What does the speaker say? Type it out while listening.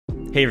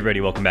Hey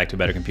everybody, welcome back to A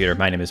Better Computer.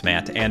 My name is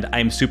Matt, and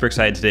I'm super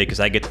excited today because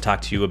I get to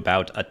talk to you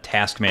about a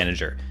task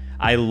manager.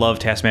 I love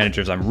task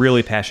managers. I'm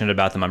really passionate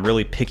about them. I'm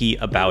really picky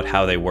about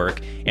how they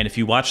work. And if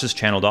you watch this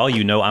channel at all,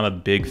 you know I'm a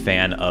big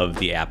fan of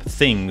the app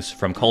Things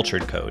from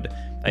Cultured Code.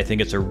 I think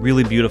it's a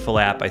really beautiful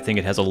app. I think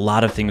it has a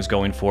lot of things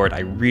going for it. I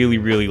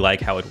really like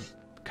how it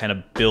kind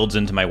of builds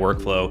into my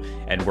workflow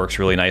and works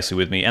really nicely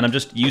with me. And I'm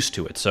just used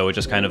to it. So it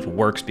just kind of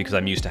works because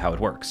I'm used to how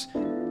it works.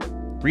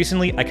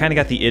 Recently, I kind of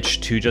got the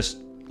itch to just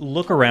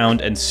look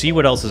around and see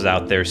what else is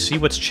out there, see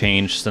what's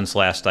changed since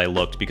last I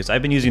looked, because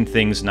I've been using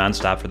Things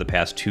nonstop for the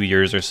past 2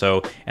 years or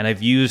so, and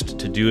I've used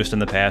Todoist in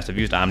the past, I've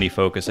used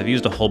OmniFocus, I've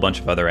used a whole bunch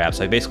of other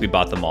apps. I basically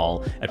bought them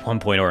all at one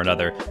point or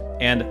another,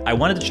 and I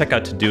wanted to check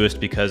out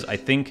Todoist because I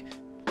think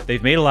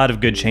they've made a lot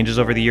of good changes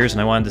over the years, and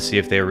I wanted to see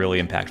if they were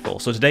really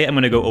impactful. So today I'm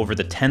going to go over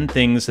the 10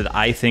 things that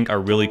I think are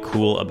really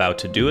cool about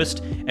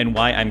Todoist, and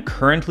why I'm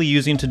currently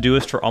using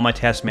Todoist for all my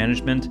task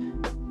management.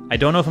 I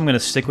don't know if I'm going to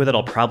stick with it.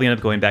 I'll probably end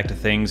up going back to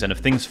Things, and if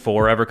Things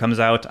 4 ever comes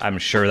out, I'm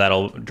sure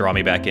that'll draw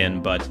me back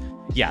in. But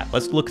yeah,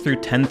 let's look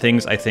through 10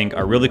 things I think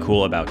are really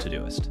cool about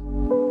Todoist.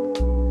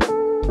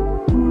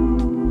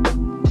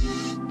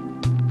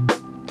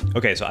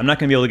 Okay, so I'm not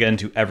going to be able to get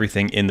into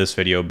everything in this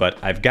video, but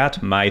I've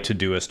got my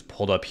Todoist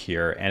pulled up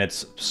here, and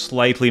it's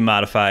slightly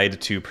modified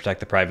to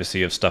protect the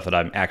privacy of stuff that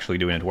I'm actually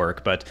doing at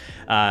work. But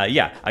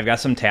yeah, I've got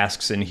some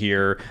tasks in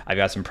here. I've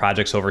got some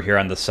projects over here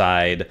on the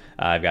side.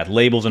 I've got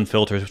labels and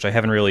filters, which I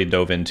haven't really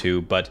dove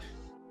into. But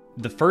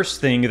the first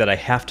thing that I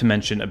have to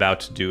mention about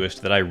Todoist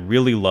that I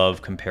really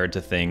love compared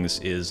to Things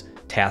is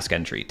task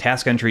entry.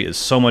 Task entry is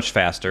so much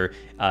faster.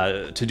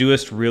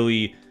 Todoist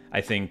really,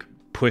 I think,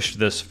 pushed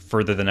this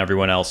further than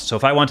everyone else. So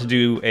if I want to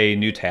do a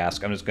new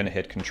task, I'm just going to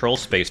hit Control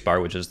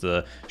Spacebar, which is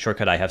the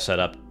shortcut I have set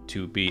up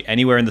to be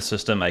anywhere in the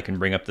system. I can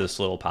bring up this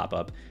little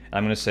pop-up.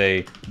 I'm going to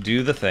say,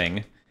 do the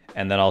thing,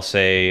 and then I'll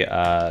say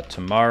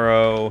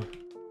tomorrow,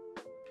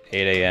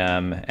 8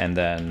 a.m., and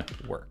then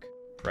work,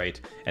 right?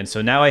 And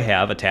so now I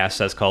have a task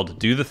that's called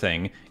do the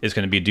thing. It's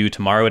going to be due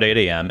tomorrow at 8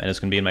 a.m., and it's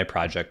going to be in my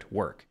project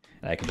work.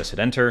 And I can just hit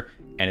enter,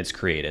 and it's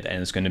created,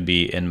 and it's going to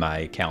be in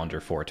my calendar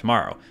for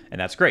tomorrow.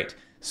 And that's great.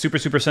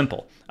 Super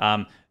simple.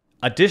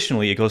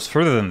 Additionally, it goes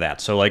further than that.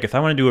 So like if I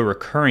want to do a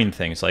recurring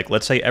thing, so like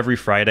let's say every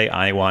Friday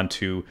I want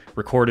to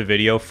record a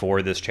video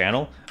for this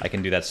channel, I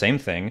can do that same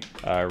thing,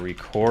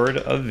 record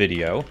a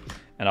video,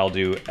 and I'll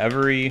do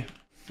every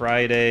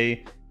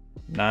Friday,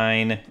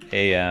 9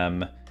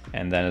 a.m.,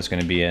 and then it's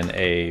going to be in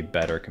A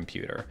Better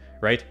Computer,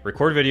 right?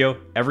 Record video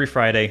every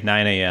Friday,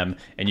 9 a.m.,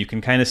 and you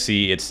can kind of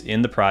see it's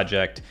in the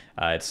project.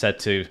 It's set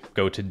to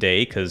go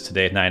today because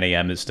today at 9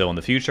 a.m. is still in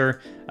the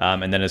future,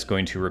 and then it's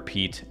going to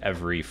repeat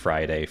every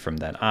Friday from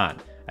then on.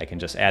 I can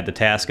just add the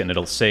task and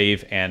it'll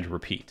save and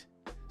repeat.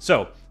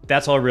 So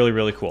that's all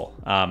really cool.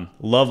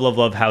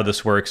 Love how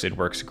this works. It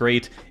works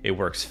great. It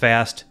works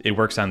fast. It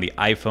works on the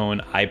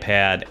iPhone,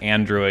 iPad,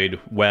 Android,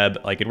 web.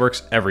 Like it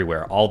works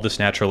everywhere. All this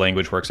natural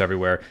language works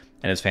everywhere,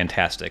 and it's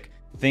fantastic.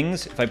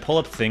 Things, if I pull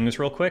up Things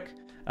real quick,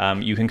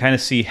 you can kind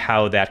of see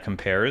how that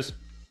compares.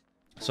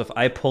 So if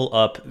I pull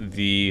up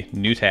the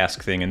new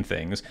task thing in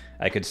Things,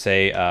 I could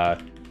say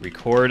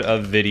record a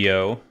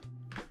video,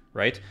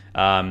 right?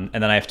 And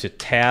then I have to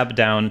tab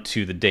down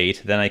to the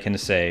date. Then I can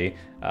say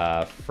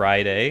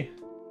Friday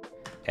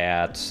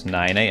at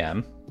 9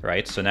 a.m.,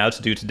 right? So now it's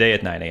due today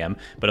at 9 a.m.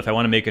 But if I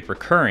want to make it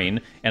recurring,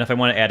 and if I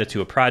want to add it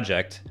to a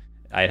project,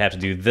 I'd have to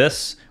do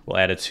this. We'll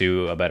add it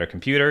to A Better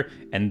Computer,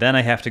 and then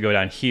I have to go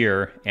down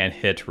here and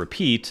hit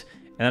repeat,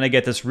 and then I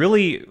get this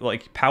really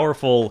like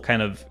powerful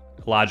kind of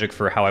logic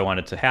for how I want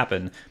it to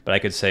happen. But I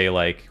could say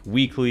like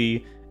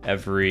weekly,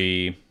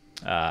 every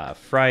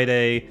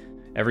Friday,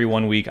 every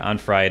 1 week on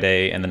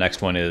Friday, and the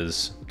next one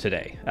is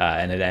today,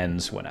 and it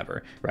ends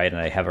whenever, right?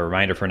 And I have a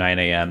reminder for 9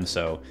 a.m.,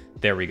 so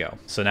there we go.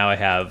 So now I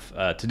have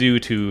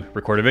to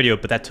record a video,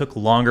 but that took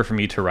longer for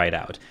me to write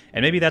out.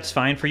 And maybe that's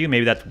fine for you,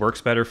 maybe that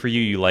works better for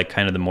you, you like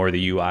kind of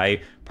the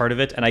UI part of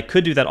it, and I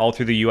could do that all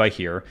through the UI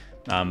here,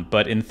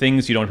 but in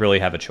Things you don't really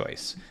have a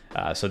choice.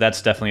 So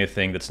that's definitely a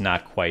thing that's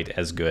not quite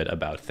as good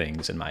about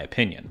Things in my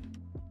opinion.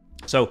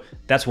 So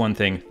that's one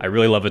thing. I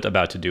really love it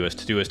about Todoist.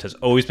 Todoist has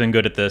always been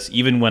good at this.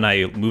 Even when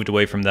I moved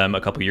away from them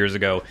a couple years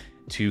ago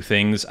to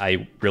Things,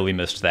 I really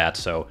missed that.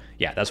 So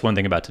yeah, that's one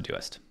thing about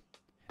Todoist.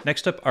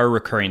 Next up are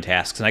recurring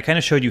tasks, and I kind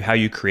of showed you how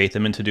you create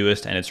them in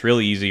Todoist, and it's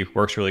really easy,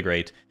 works really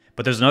great.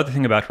 But there's another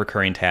thing about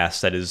recurring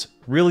tasks that is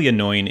really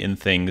annoying in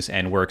Things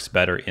and works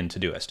better in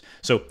Todoist.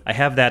 So I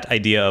have that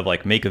idea of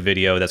like make a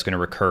video that's going to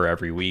recur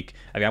every week.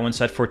 I got one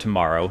set for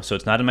tomorrow, so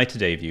it's not in my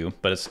today view,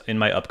 but it's in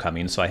my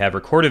upcoming. So I have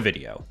record a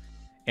video.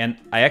 And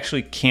I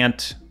actually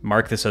can't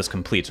mark this as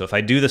complete. So if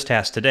I do this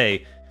task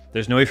today,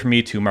 there's no way for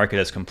me to mark it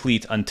as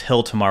complete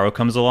until tomorrow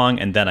comes along,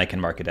 and then I can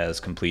mark it as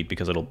complete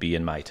because it'll be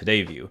in my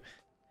today view.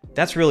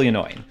 That's really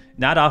annoying.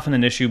 Not often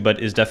an issue,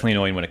 but is definitely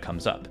annoying when it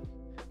comes up.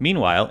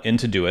 Meanwhile, in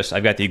Todoist,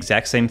 I've got the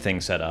exact same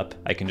thing set up.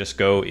 I can just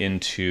go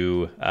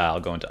into,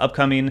 I'll go into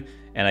upcoming,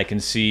 and I can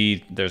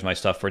see there's my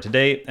stuff for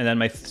today and then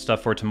my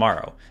stuff for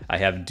tomorrow. I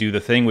have do the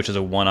thing, which is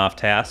a one-off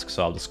task,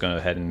 so I'll just go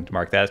ahead and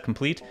mark that as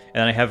complete. And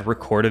then I have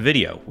record a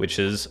video, which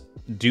is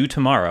due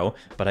tomorrow,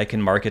 but I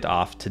can mark it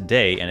off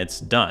today and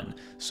it's done.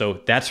 So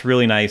that's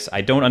really nice.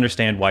 I don't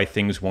understand why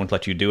things won't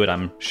let you do it.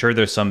 I'm sure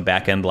there's some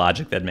back-end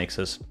logic that makes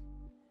this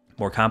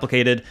more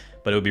complicated,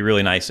 but it would be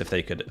really nice if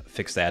they could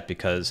fix that,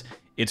 because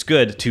it's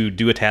good to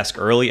do a task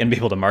early and be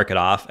able to mark it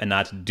off and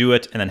not do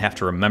it and then have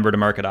to remember to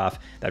mark it off.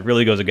 That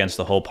really goes against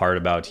the whole part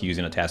about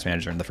using a task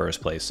manager in the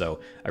first place. So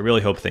I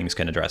really hope things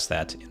can address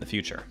that in the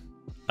future.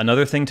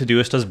 Another thing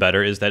Todoist does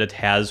better is that it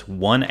has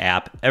one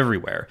app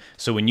everywhere.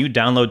 So when you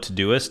download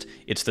Todoist,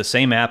 it's the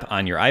same app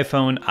on your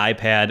iPhone,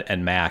 iPad,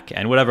 and Mac,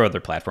 and whatever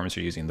other platforms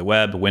you're using, the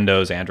web,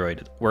 Windows,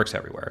 Android, it works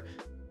everywhere.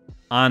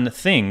 On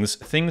Things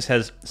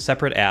has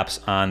separate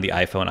apps on the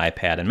iPhone,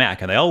 iPad, and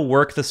Mac, and they all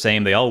work the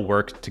same, they all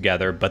work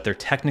together, but they're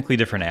technically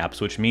different apps,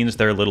 which means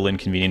they're a little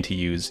inconvenient to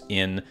use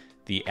in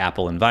the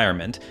Apple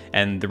environment.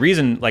 And the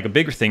reason, like a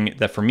bigger thing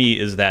that for me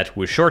is that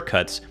with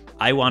shortcuts,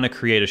 I want to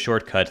create a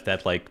shortcut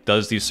that like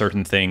does these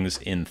certain things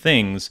in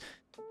Things,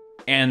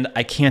 and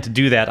I can't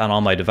do that on all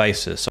my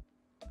devices. So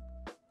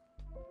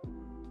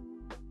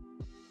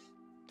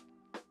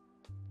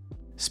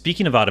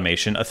speaking of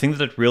automation, a thing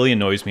that really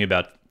annoys me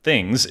about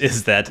Things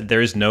is that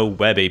there is no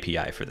web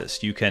API for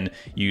this. You can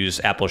use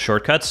Apple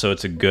shortcuts, so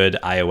it's a good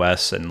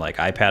iOS and like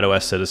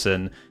iPadOS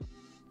citizen,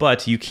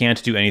 but you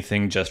can't do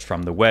anything just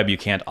from the web. You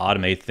can't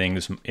automate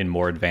things in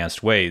more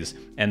advanced ways.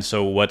 And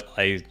so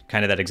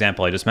that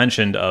example I just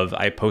mentioned of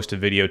I post a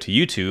video to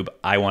YouTube,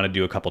 I want to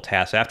do a couple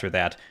tasks after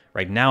that.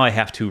 Right now I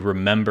have to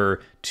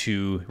remember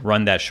to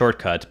run that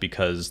shortcut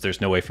because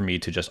there's no way for me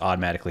to just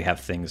automatically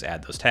have Things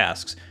add those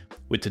tasks.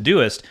 With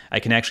Todoist, I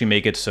can actually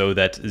make it so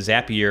that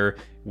Zapier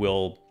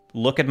will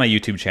look at my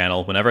YouTube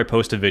channel. Whenever I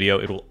post a video,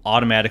 it will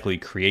automatically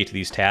create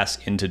these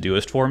tasks in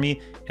Todoist for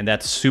me. And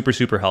that's super,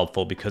 super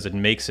helpful because it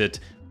makes it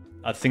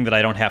a thing that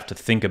I don't have to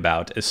think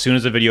about. As soon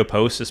as a video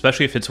posts,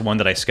 especially if it's one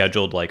that I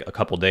scheduled like a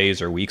couple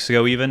days or weeks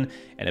ago even,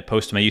 and it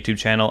posts to my YouTube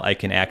channel, I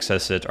can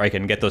access it, or I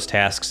can get those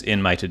tasks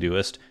in my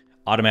Todoist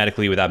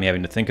automatically without me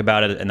having to think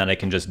about it, and then I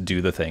can just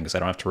do the things. I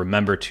don't have to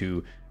remember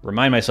to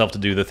remind myself to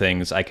do the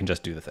things, I can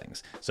just do the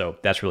things. So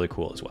that's really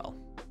cool as well.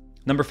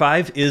 Number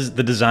 5 is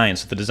the design.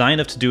 So the design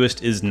of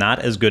Todoist is not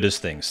as good as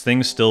Things.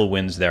 Things still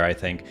wins there, I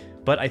think.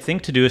 But I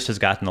think Todoist has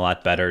gotten a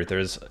lot better.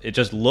 It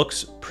just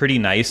looks pretty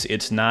nice.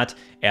 It's not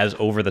as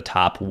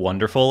over-the-top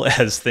wonderful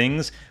as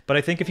Things, but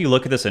I think if you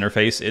look at this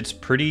interface, it's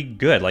pretty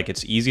good. Like,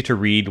 it's easy to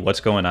read what's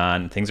going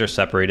on. Things are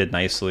separated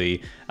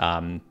nicely.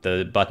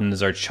 The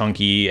buttons are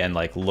chunky and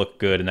like look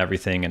good and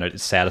everything, and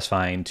it's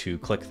satisfying to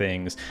click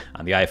things.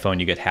 On the iPhone,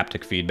 you get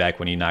haptic feedback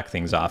when you knock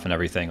things off and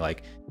everything.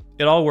 Like,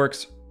 it all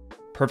works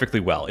perfectly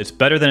well. It's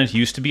better than it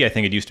used to be. I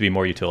think it used to be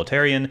more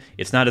utilitarian.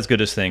 It's not as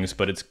good as Things,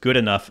 but it's good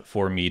enough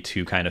for me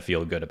to kind of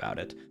feel good about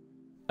it.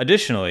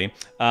 Additionally,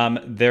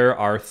 there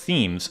are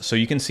themes. So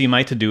you can see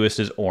my Todoist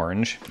is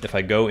orange. If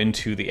I go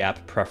into the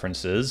app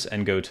preferences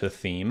and go to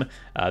theme,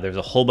 there's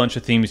a whole bunch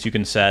of themes you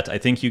can set. I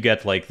think you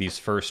get like these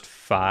first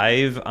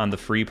 5 on the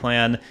free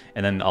plan,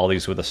 and then all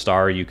these with a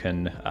star you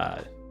can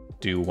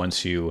do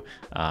once you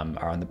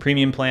are on the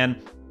premium plan.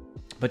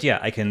 But yeah,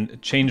 I can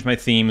change my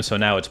theme, so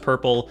now it's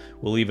purple.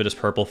 We'll leave it as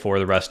purple for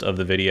the rest of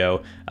the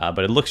video, but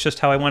it looks just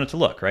how I want it to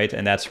look, right?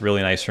 And that's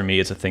really nice for me.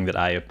 It's a thing that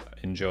I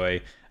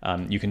enjoy.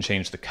 You can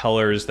change the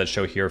colors that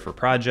show here for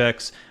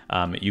projects.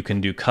 You can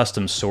do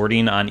custom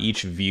sorting on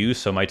each view.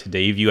 So my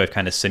Today view, I've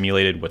kind of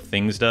simulated what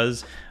Things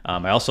does.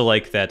 I also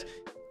like that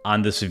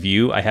on this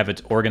view, I have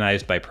it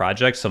organized by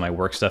project. So my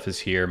work stuff is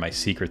here, my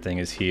secret thing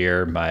is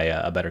here, my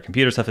a better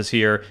computer stuff is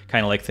here,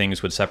 kind of like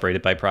Things would separate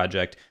it by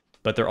project.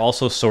 But they're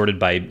also sorted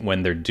by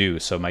when they're due.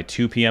 So my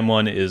 2 p.m.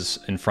 one is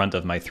in front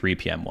of my 3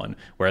 p.m. one,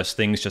 whereas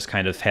Things just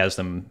kind of has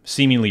them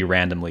seemingly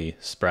randomly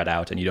spread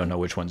out and you don't know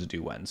which ones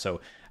due when.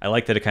 So I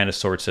like that it kind of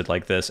sorts it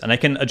like this, and I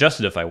can adjust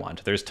it if I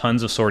want. There's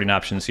tons of sorting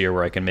options here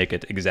where I can make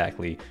it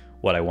exactly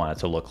what I want it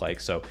to look like.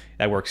 So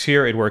that works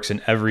here, it works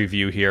in every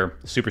view here.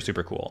 Super,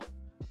 super cool.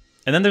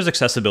 And then there's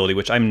accessibility,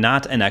 which I'm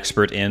not an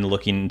expert in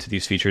looking into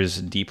these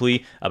features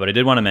deeply, but I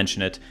did want to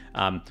mention it.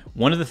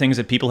 One of the things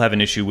that people have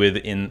an issue with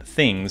in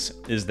Things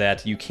is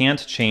that you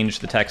can't change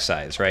the text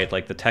size, right?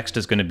 Like the text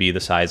is going to be the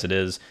size it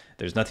is.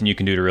 There's nothing you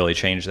can do to really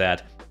change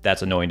that.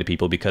 That's annoying to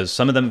people because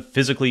some of them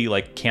physically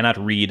like cannot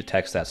read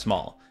text that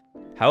small.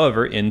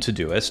 However, in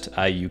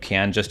Todoist, you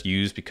can just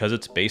use, because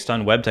it's based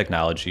on web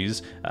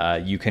technologies,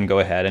 you can go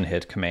ahead and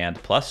hit Command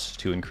plus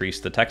to increase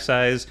the text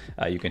size.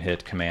 You can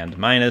hit Command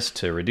minus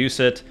to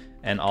reduce it.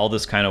 And all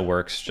this kind of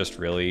works just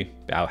really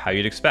how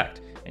you'd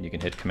expect. And you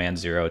can hit Command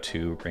 0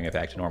 to bring it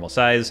back to normal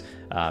size.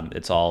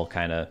 It's all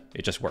kind of,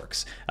 it just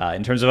works.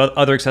 In terms of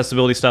other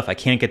accessibility stuff, I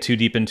can't get too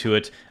deep into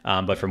it,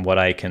 but from what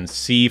I can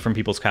see from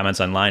people's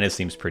comments online, it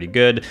seems pretty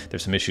good.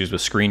 There's some issues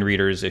with screen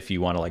readers if you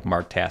want to like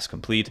mark task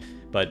complete.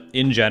 But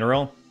in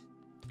general,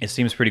 It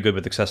seems pretty good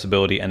with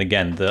accessibility. And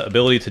again, the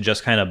ability to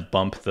just kind of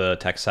bump the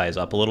text size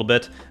up a little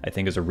bit, I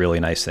think is a really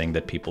nice thing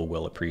that people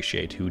will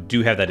appreciate who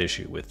do have that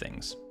issue with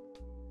things.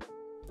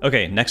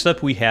 Okay, next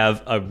up we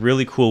have a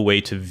really cool way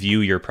to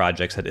view your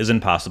projects that isn't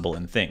possible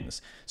in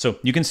Things. So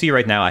you can see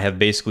right now I have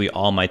basically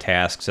all my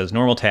tasks as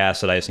normal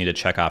tasks that I just need to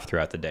check off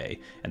throughout the day,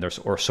 and they're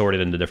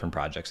sorted into different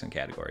projects and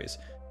categories.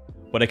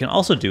 What I can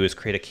also do is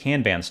create a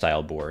Kanban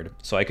style board.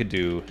 So I could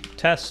do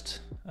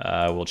test,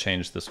 we'll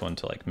change this one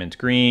to like mint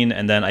green,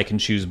 and then I can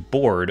choose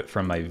board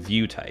from my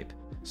view type.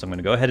 So I'm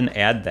gonna go ahead and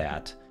add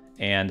that,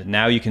 and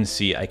now you can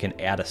see I can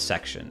add a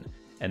section.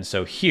 And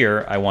so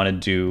here I wanna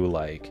do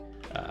like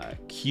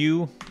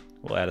queue,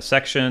 we'll add a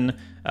section,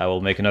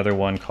 we'll make another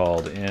one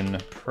called in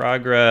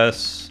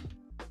progress,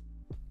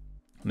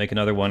 make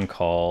another one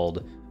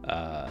called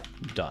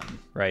done,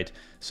 right?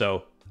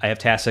 So I have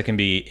tasks that can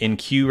be in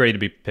queue, ready to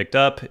be picked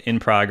up, in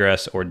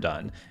progress, or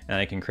done. And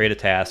I can create a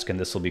task, and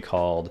this will be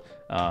called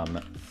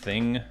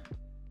thing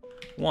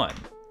 1,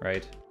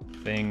 right?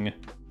 Thing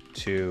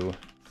 2,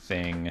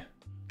 thing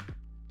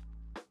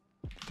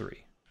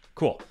 3.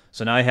 Cool.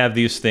 So now I have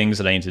these things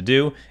that I need to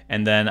do,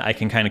 and then I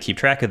can kind of keep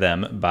track of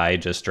them by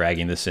just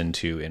dragging this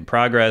into in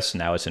progress.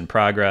 Now it's in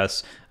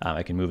progress.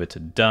 I can move it to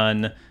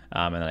done,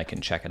 and then I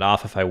can check it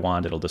off if I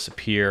want. It'll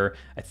disappear.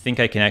 I think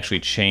I can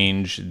actually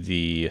change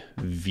the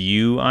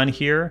view on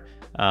here.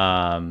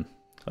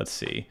 Let's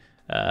see.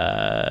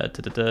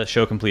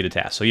 Show completed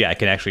tasks. So yeah, I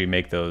can actually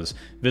make those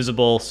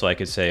visible. So I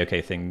could say,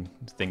 okay, thing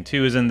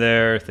 2 is in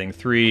there, thing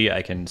 3.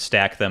 I can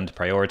stack them to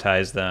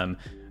prioritize them.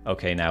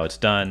 Okay, now it's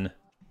done.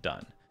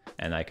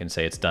 And I can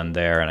say it's done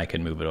there, and I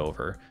can move it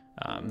over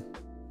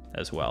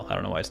as well. I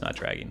don't know why it's not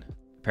dragging.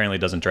 Apparently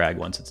it doesn't drag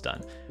once it's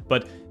done.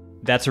 But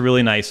that's a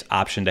really nice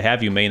option to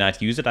have. You may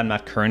not use it. I'm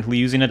not currently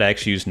using it. I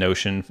actually use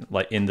Notion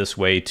in this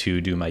way to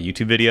do my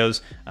YouTube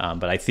videos,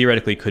 but I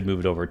theoretically could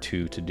move it over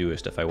to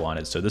Todoist if I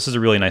wanted. So this is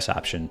a really nice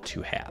option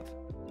to have.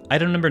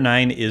 Item number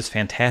 9 is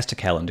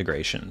Fantastical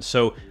integration.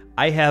 So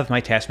I have my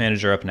task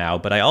manager up now,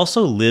 but I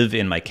also live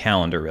in my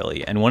calendar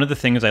really. And one of the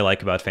things I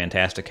like about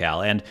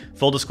Fantastical, and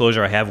full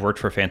disclosure, I have worked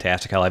for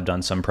Fantastical. I've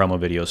done some promo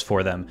videos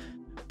for them,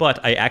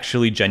 but I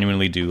actually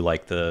genuinely do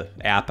like the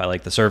app. I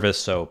like the service.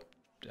 So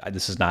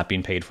this is not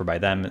being paid for by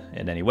them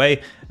in any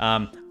way.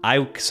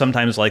 I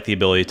sometimes like the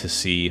ability to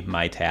see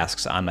my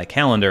tasks on my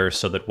calendar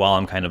so that while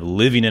I'm kind of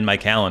living in my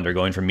calendar,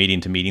 going from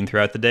meeting to meeting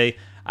throughout the day,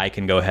 I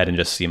can go ahead and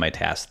just see my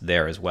tasks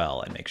there as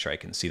well and make sure I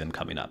can see them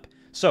coming up.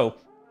 So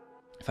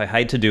if I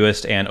hide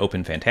Todoist and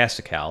open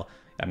Fantastical,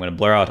 I'm going to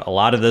blur out a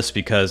lot of this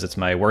because it's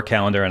my work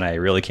calendar and I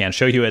really can't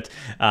show you it.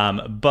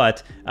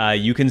 But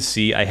you can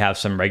see I have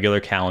some regular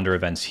calendar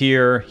events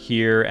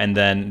here, and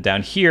then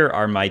down here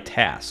are my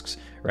tasks,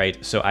 right?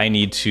 So I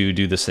need to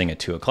do this thing at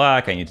 2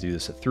 o'clock. I need to do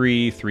this at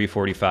 3,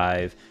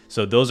 3:45.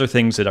 So those are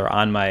things that are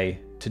on my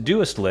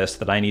Todoist list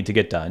that I need to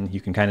get done. You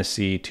can kind of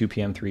see 2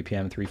 p.m., 3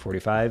 p.m.,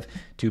 3:45,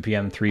 2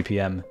 p.m., 3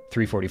 p.m.,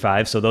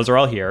 3:45. So those are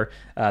all here.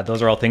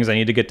 Those are all things I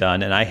need to get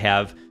done. And I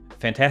have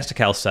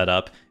Fantastical set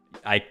up.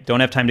 I don't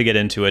have time to get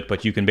into it,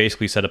 but you can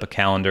basically set up a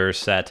calendar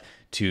set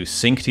to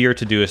sync to your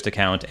Todoist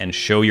account and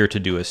show your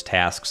Todoist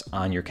tasks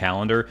on your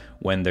calendar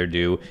when they're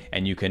due.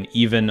 And you can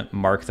even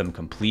mark them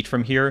complete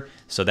from here.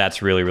 So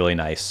that's really, really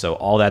nice. So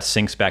all that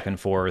syncs back and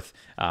forth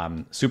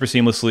super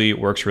seamlessly,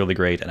 works really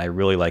great. And I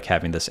really like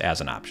having this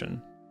as an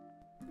option.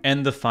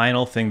 And the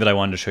final thing that I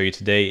wanted to show you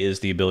today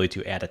is the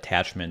ability to add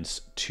attachments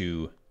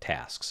to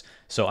tasks.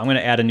 So I'm going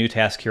to add a new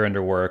task here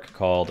under work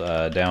called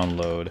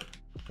download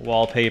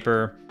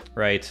wallpaper,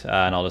 right?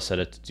 And I'll just set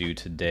it to due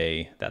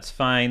today. That's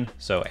fine.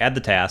 So add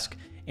the task.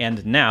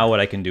 And now what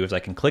I can do is I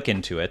can click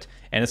into it.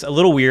 And it's a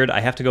little weird. I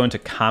have to go into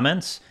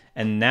comments,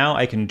 and now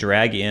I can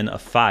drag in a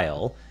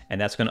file,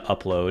 and that's going to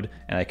upload.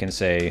 And I can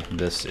say,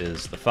 this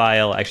is the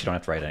file. I actually don't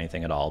have to write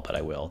anything at all, but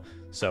I will.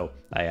 So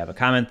I have a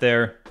comment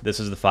there. This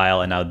is the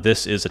file. And now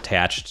this is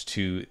attached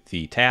to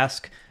the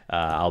task.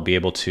 I'll be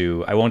able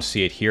to, I won't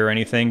see it here or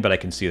anything, but I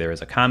can see there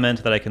is a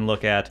comment that I can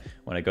look at.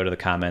 When I go to the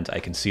comment, I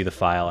can see the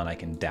file and I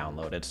can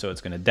download it. So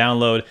it's going to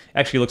download.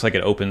 Actually looks like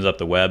it opens up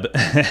the web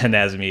and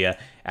has me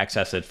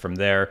access it from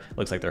there.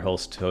 Looks like they're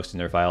hosting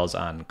their files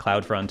on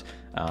CloudFront.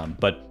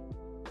 But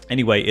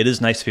anyway, it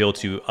is nice to be able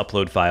to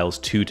upload files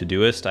to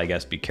Todoist. I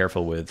guess be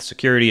careful with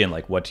security and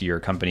like what your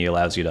company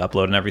allows you to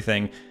upload and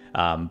everything.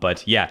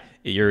 But yeah,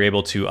 you're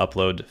able to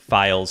upload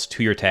files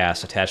to your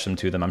tasks, attach them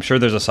to them. I'm sure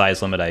there's a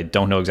size limit. I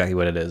don't know exactly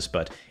what it is,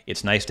 but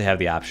it's nice to have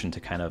the option to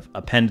kind of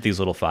append these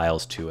little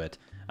files to it.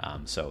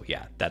 So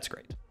yeah, that's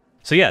great.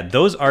 So yeah,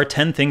 those are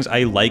 10 things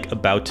I like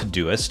about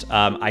Todoist.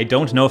 I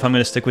don't know if I'm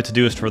going to stick with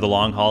Todoist for the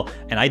long haul,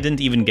 and I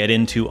didn't even get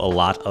into a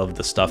lot of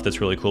the stuff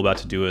that's really cool about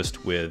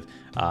Todoist with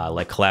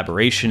like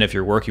collaboration. If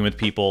you're working with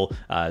people,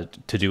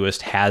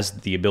 Todoist has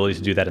the ability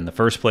to do that in the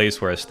first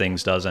place, whereas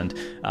Things doesn't.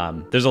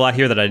 There's a lot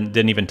here that I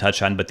didn't even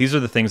touch on, but these are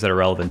the things that are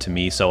relevant to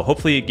me. So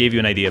hopefully it gave you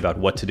an idea about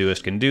what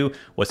Todoist can do,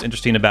 what's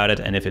interesting about it,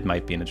 and if it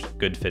might be a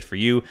good fit for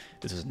you.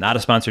 This is not a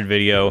sponsored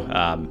video.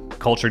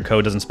 Cultured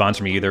Code doesn't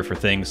sponsor me either for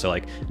Things, so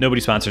like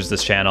nobody sponsors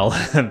this channel,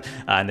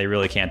 and they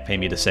really can't pay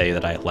me to say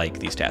that I like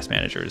these task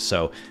managers.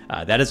 So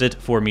that is it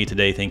for me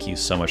today. Thank you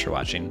so much for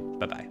watching.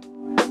 Bye-bye.